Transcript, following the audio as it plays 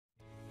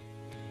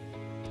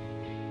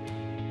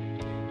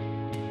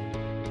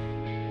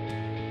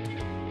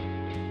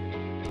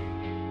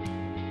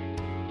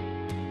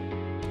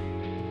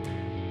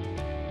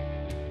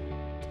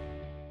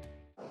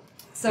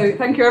So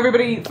thank you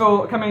everybody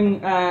for coming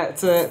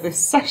to this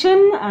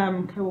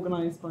session,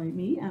 co-organised by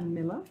me and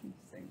Miller.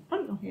 In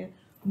front, you'll hear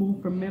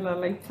more from Miller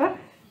later.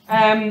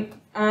 So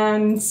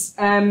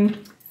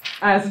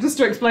just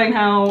to explain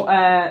how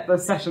the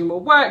session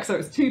will work, so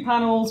it's two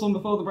panels, one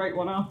before the break,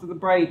 one after the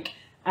break.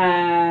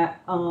 Our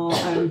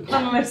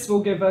panellists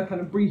will give a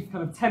kind of brief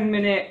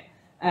 10-minute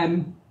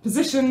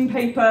position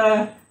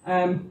paper,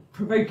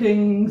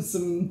 provoking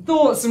some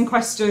thoughts and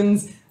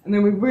questions, and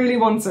then we really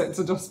want it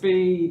to just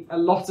be a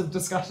lot of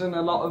discussion,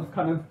 a lot of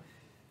kind of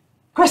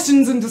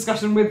questions and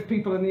discussion with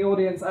people in the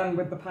audience and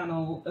with the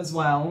panel as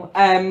well.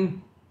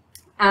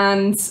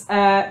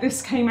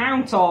 This came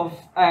out of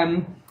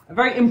a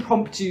very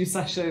impromptu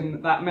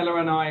session that Miller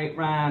and I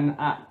ran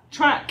at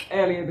Track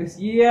earlier this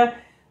year.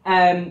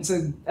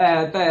 That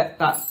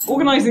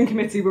organising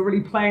committee were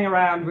really playing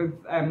around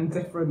with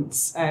different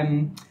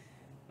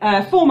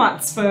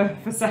formats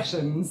for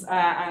sessions,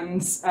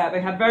 and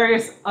they had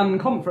various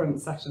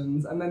unconference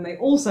sessions, and then they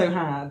also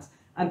had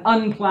an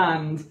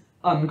unplanned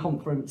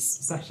unconference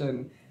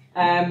session.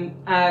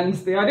 And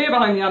the idea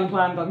behind the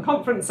unplanned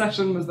unconference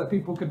session was that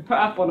people could put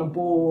up on a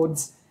board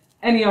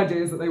any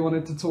ideas that they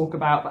wanted to talk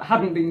about that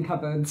hadn't been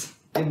covered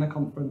in the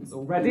conference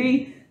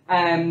already.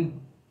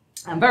 And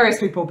various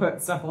people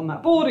put stuff on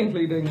that board,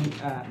 including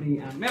me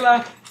and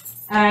Miller.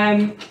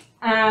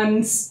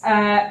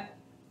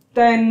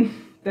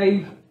 Then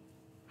they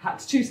had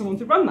to choose someone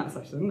to run that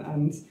session,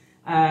 and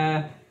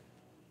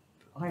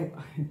I,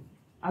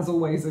 as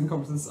always in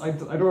conferences, I'd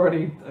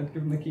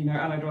given the keynote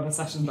and I'd run a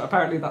session, but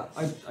apparently that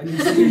I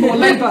needed to do more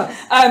labour.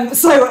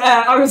 So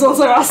I was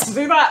also asked to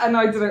do that, and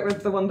I did it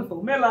with the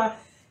wonderful Miller.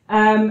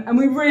 And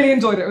we really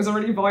enjoyed it. It was a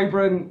really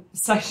vibrant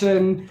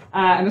session,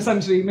 and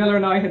essentially Miller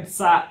and I had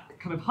sat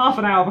kind of half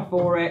an hour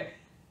before it,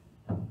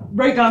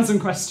 wrote down some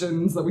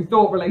questions that we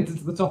thought related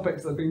to the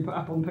topics that had been put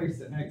up on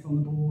post-it notes on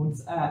the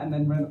boards, and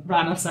then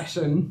ran a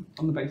session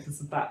on the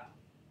basis of that.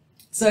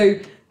 So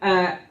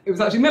it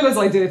was actually Miller's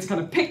idea to kind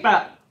of pick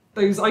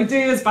those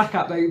ideas back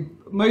up.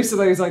 Most of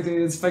those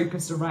ideas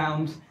focused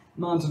around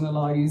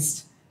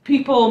marginalised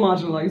people,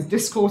 marginalised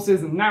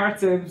discourses and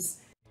narratives,